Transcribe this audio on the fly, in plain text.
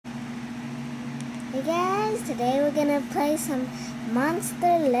Hey guys, today we're gonna play some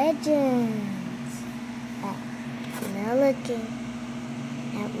Monster Legends. Now looking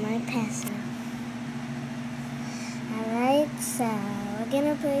at my password. Alright, so we're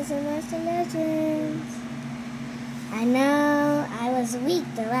gonna play some Monster Legends. I know I was weak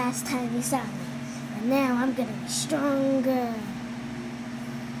the last time you saw me, but now I'm gonna be stronger.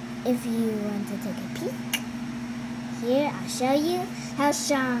 If you want to take a peek, here I'll show you how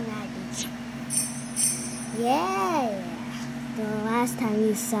strong I became. Yeah. The last time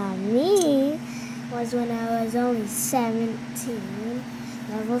you saw me was when I was only 17,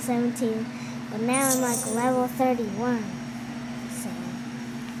 level 17, but now I'm like level 31. So,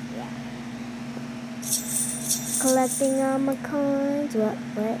 yeah. Collecting all my coins. What?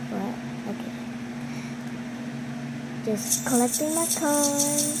 Okay. Just collecting my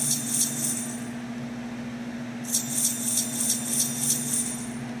coins.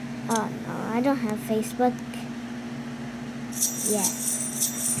 Oh no, I don't have Facebook yet.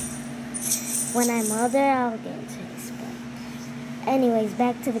 When I'm older, I'll get Facebook. Anyways,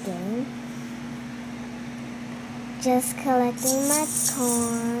 back to the game. Just collecting my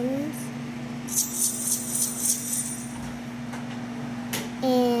coins.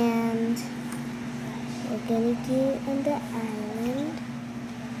 And we're gonna get on the island.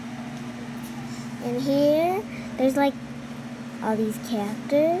 And here, there's like all these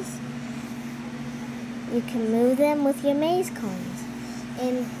characters. You can move them with your maze coins,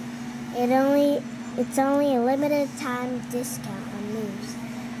 and it's only a limited time discount on moves.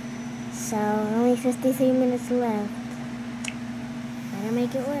 So only 53 minutes left. Better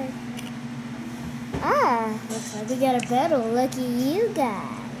make it work. Looks like we got a battle. Lucky you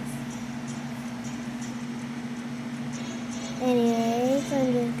guys. Anyways,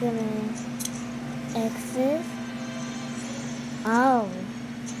 I'm just gonna exit. Oh.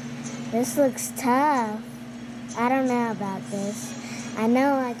 This looks tough. I don't know about this. I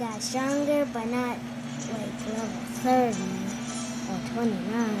know I got stronger, but not like level 30 or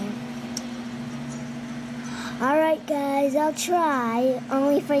 29. Alright guys, I'll try,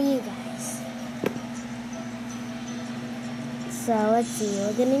 only for you guys. So let's see,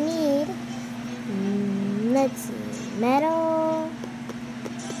 we're gonna need, let's see, metal,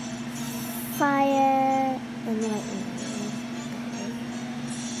 fire, and lightning.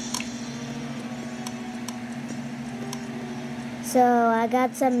 So I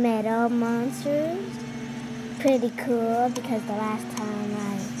got some metal monsters. Pretty cool because the last time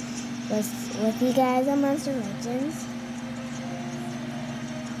I was with you guys on Monster Legends.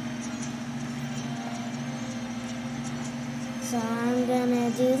 So I'm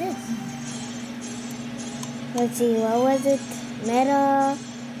gonna do this. Let's see, what was it? Metal,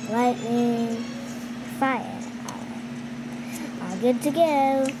 lightning, fire. Alright. All good to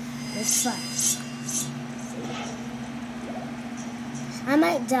go. It's fun. I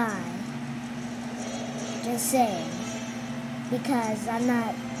might die, just saying, because I'm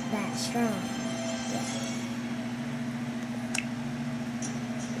not that strong.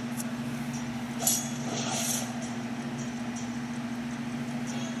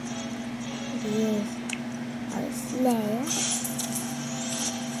 Use our Slayer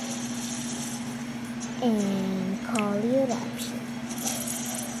and call the eruption.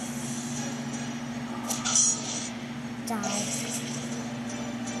 Die.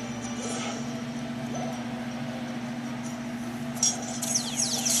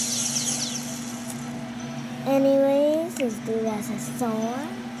 Anyways, let's do that as a sword.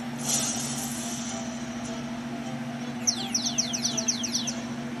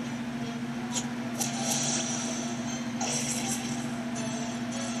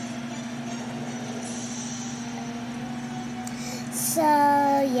 So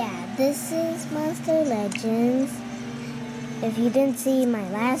yeah, this is Monster Legends. If you didn't see my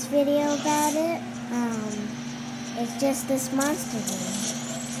last video about it, it's just this monster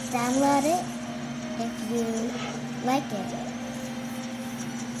game. Download it if you like it.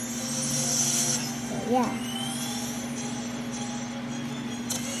 So yeah.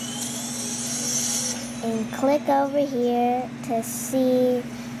 And click over here to see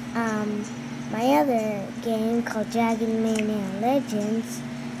my other game called Dragon Mania Legends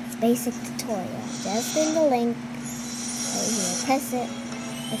basic tutorial. Just in the link right here. Press it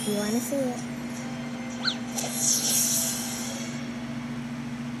if you want to see it.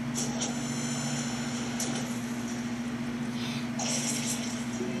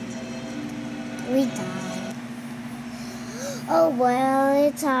 We died. Oh well,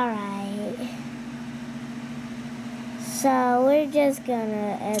 it's alright. So we're just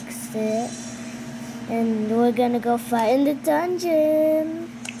gonna exit and we're gonna go fight in the dungeon.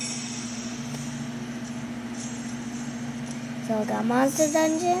 we got monster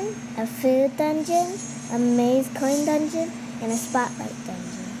dungeon, a food dungeon, a maze coin dungeon, and a spotlight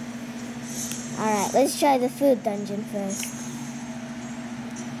dungeon. Alright, let's try the food dungeon first.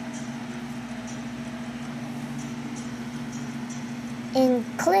 And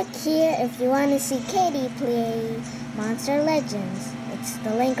click here if you want to see Katie play Monster Legends. It's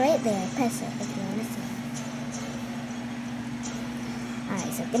the link right there. Press it if you want to see it.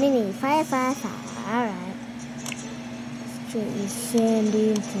 Alright, so gonna need fire. Alright. Let's turn Sandy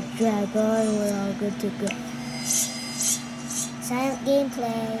into Dragon. We're all good to go. Silent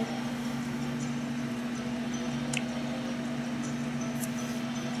gameplay.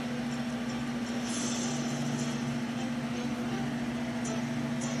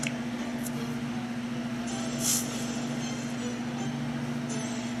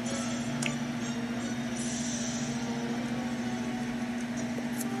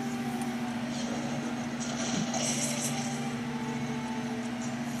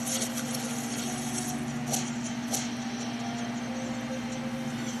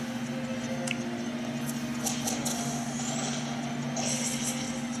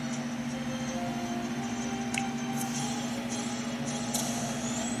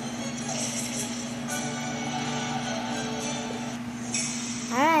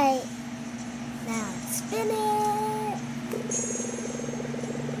 Alright, now spin it.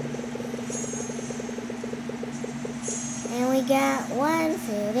 And we got one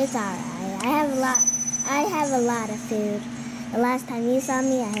food. It's alright. I have a lot of food. The last time you saw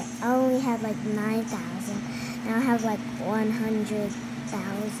me, I only had like 9,000. Now I have like 100,000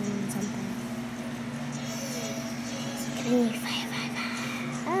 something. So can I need fire.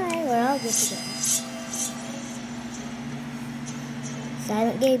 Alright, we're all good to go.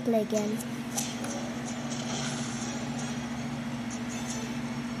 Silent gameplay again.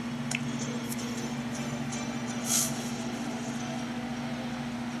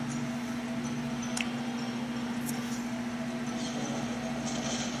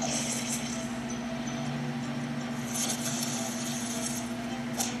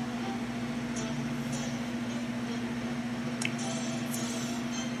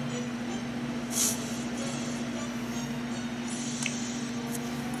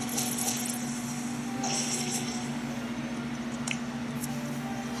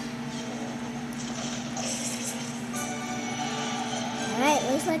 Alright,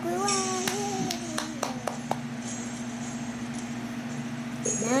 looks like we won.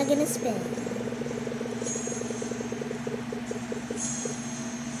 Now I'm gonna spin.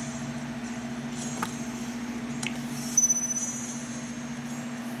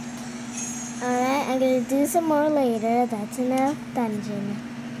 Alright, I'm gonna do some more later. That's enough dungeon.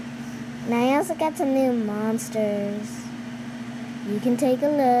 Now I also got some new monsters. You can take a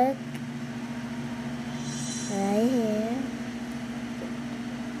look. Right here.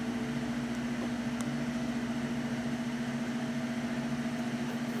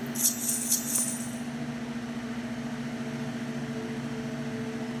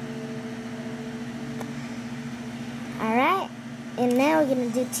 Alright, and now we're gonna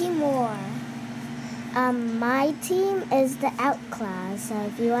do 2 more. My team is the Outclaws, so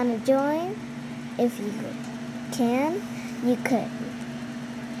if you want to join, if you can, you could.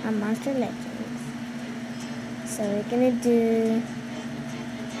 On Monster Legends. So we're gonna do,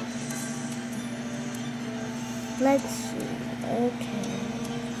 let's see, okay.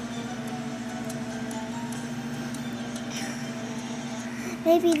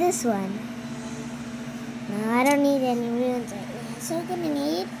 Maybe this one. No, I don't need any runes right now. So we're gonna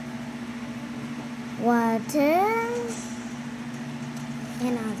need water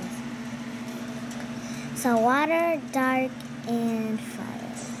and all this. So water, dark, and fire.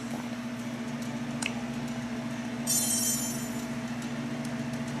 Got it.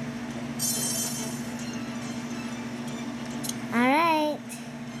 Alright.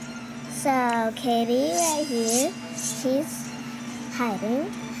 So Katie right here, she's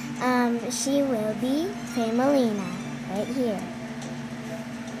hiding. She will be Famelina right here.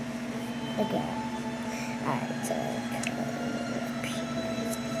 The girl. Alright, so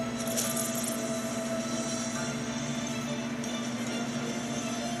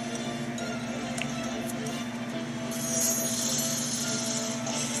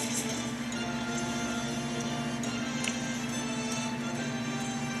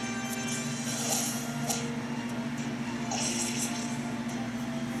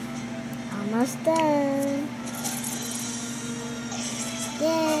almost done.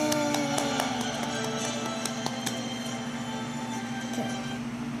 Yay! Okay.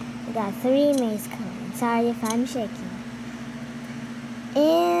 We got 3 maze coins. Sorry if I'm shaking.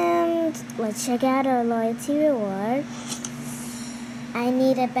 And let's check out our loyalty reward. I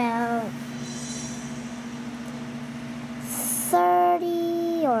need about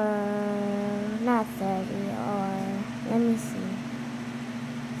 30 or not 30 or let me see.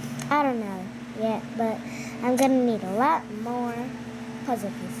 I don't know yet, but I'm gonna need a lot more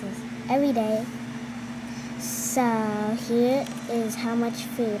puzzle pieces every day. So here is how much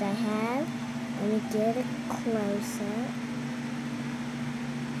food I have. Let me get it closer.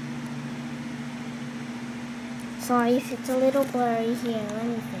 Sorry if it's a little blurry here. Let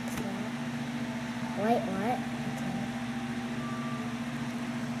me fix that. Wait, what? Okay.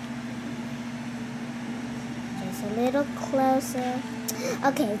 Just a little closer.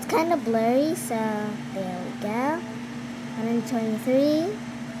 Okay, it's kind of blurry, so there we go. 123,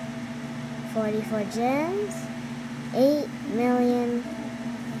 44 gems, 8 million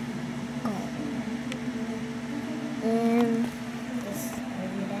gold. And just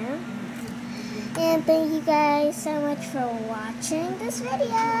move it down. And thank you guys so much for watching this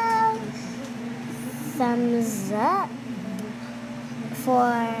video. Thumbs up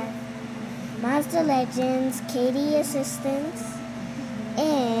for Mazda Legends, KD Assistance,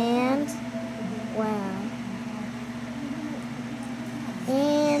 and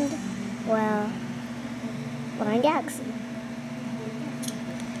Flying Galaxy.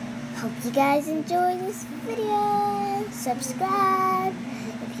 Hope you guys enjoy this video. Subscribe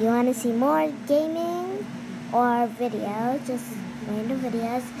if you want to see more gaming or videos, just random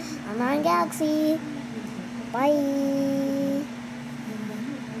videos on Flying Galaxy. Bye.